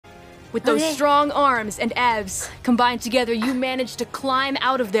With those strong arms and abs combined together, you manage to climb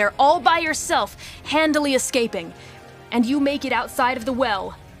out of there all by yourself, handily escaping. And you make it outside of the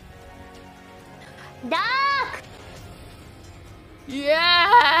well. Doc!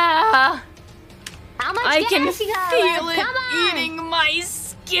 Yeah! How much I gas can you got feel left? it Come on! eating my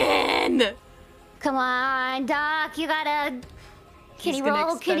skin! Come on, Doc, you gotta... Can He's you gonna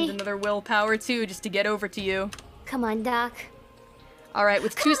roll? Can expend you... another willpower too, just to get over to you. Come on, Doc. All right,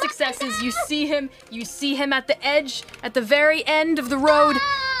 with 2 successes, you see him at the edge, at the very end of the road.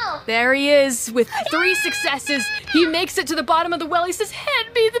 No! There he is, with 3 successes. He makes it to the bottom of the well. He says,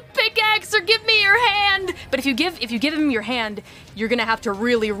 "Hand me the pickaxe or give me your hand." But if you give him your hand, you're gonna have to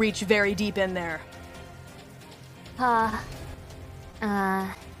really reach very deep in there.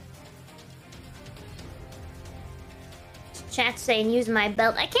 Chat's saying use my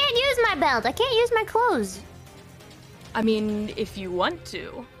belt. I can't use my belt. I can't use my clothes. I mean, if you want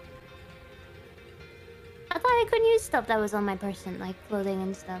to. I thought I couldn't use stuff that was on my person, like clothing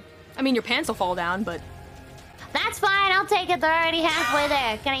and stuff. I mean, your pants will fall down, but... That's fine, I'll take it. They're already halfway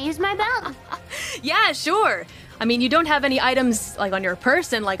there. Can I use my belt? Yeah, sure. I mean, you don't have any items like on your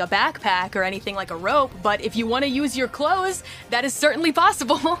person, like a backpack or anything like a rope, but if you want to use your clothes, that is certainly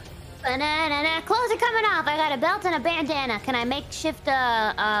possible. Banana, clothes are coming off. I got a belt and a bandana. Can I makeshift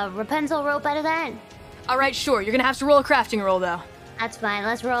a Rapunzel rope out of that? All right, sure. You're gonna have to roll a crafting roll, though. That's fine.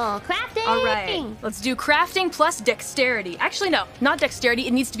 Let's roll. Crafting! All right, let's do crafting plus dexterity. Actually, no, not dexterity.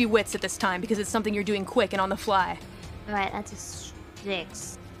 It needs to be wits at this time because it's something you're doing quick and on the fly. All right, that's a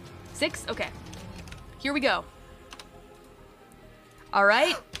 6. 6? Okay. Here we go. All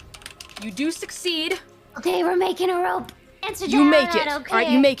right. You do succeed. Okay, we're making a rope. Answer You down, make it. I All don't right,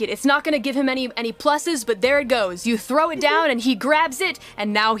 care. you make it. It's not gonna give him any pluses, but there it goes. You throw it down and he grabs it,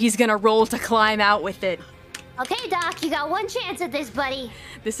 and now he's gonna roll to climb out with it. Okay, Doc, you got one chance at this, buddy.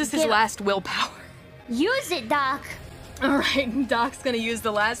 This is his last willpower. Use it, Doc. All right, Doc's gonna use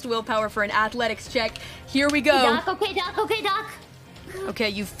the last willpower for an athletics check. Here we go. Doc, okay, Doc, okay, Doc. Okay,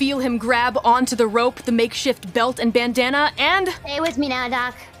 you feel him grab onto the rope, the makeshift belt and bandana, and Stay with me now,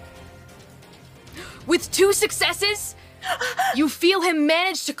 Doc. with 2 successes, you feel him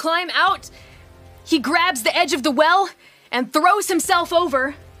manage to climb out. He grabs the edge of the well and throws himself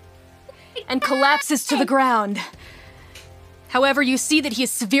over and collapses to the ground. However, you see that he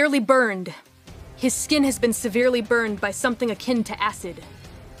is severely burned. His skin has been severely burned by something akin to acid.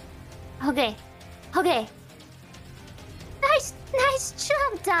 Okay, okay. Nice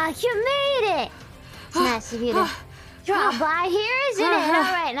jump, Doc. You made it. It's nice of you to drop by here, isn't it?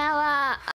 All right, now,